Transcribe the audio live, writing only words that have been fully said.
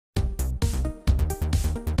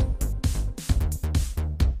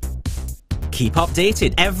Keep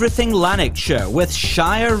updated everything Lanarkshire with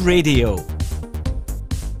Shire Radio.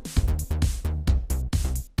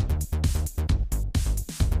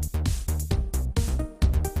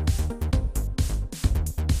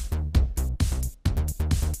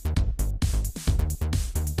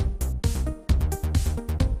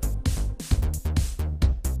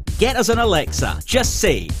 Get us an Alexa. Just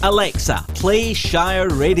say, Alexa, play Shire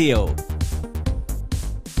Radio.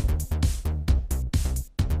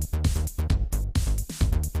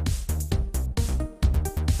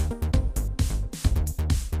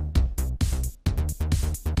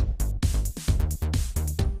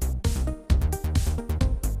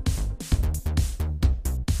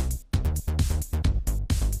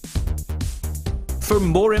 For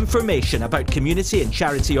more information about community and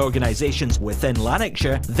charity organisations within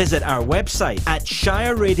Lanarkshire, visit our website at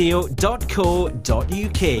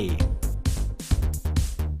shireradio.co.uk.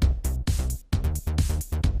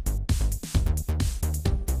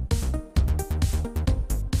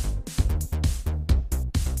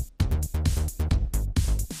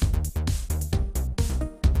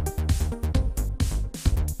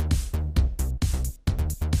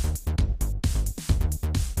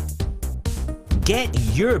 Get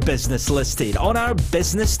your business listed on our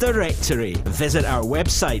business directory. Visit our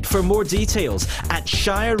website for more details at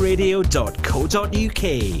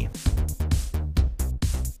shireradio.co.uk.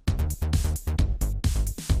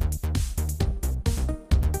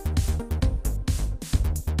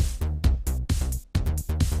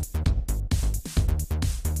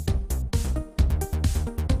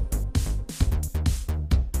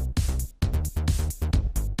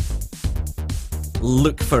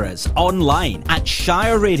 Look for us online at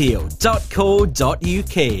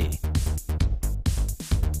shireradio.co.uk.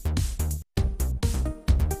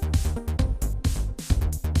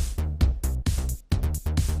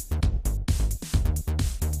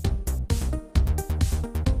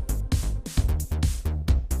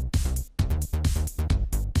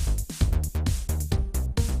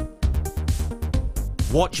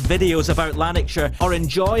 Watch videos about Lanarkshire or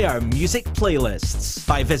enjoy our music playlists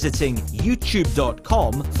by visiting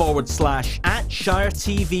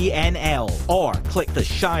youtube.com/@ShireTVNL or click the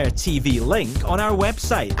Shire TV link on our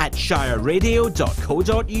website at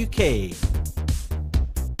shireradio.co.uk.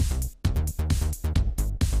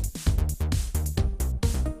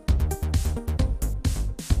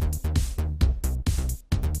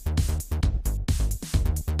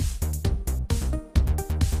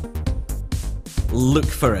 Look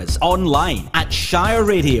for us online at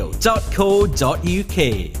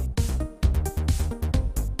shireradio.co.uk.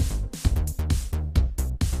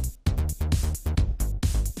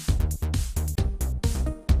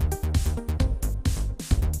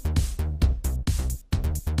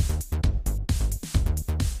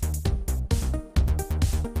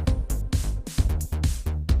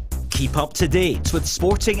 Keep up to date with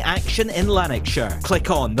sporting action in Lanarkshire. Click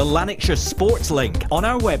on the Lanarkshire Sports link on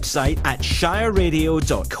our website at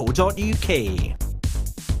shireradio.co.uk.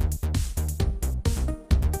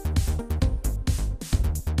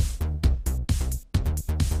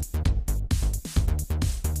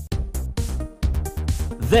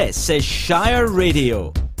 This is Shire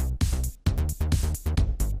Radio.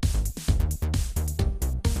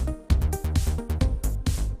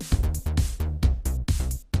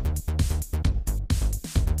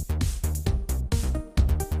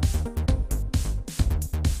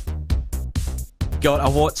 Got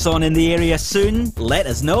a What's On in the area soon? Let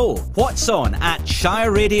us know. What's On at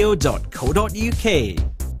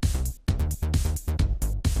shireradio.co.uk.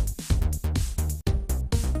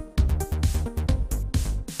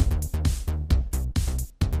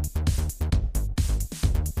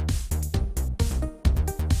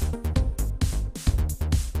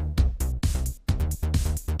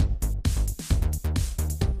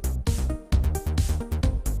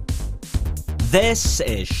 This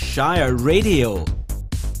is Shire Radio.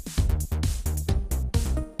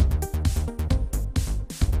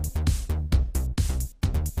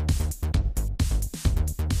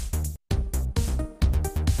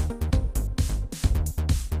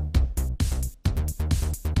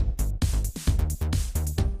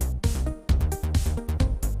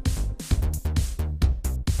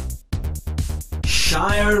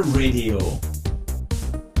 Shire Radio.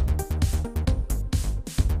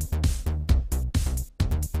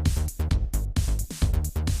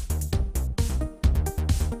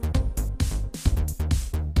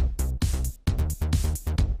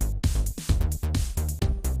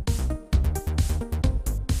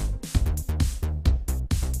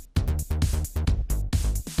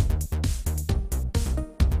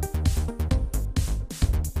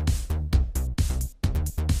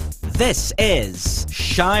 This is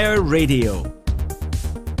Shire Radio.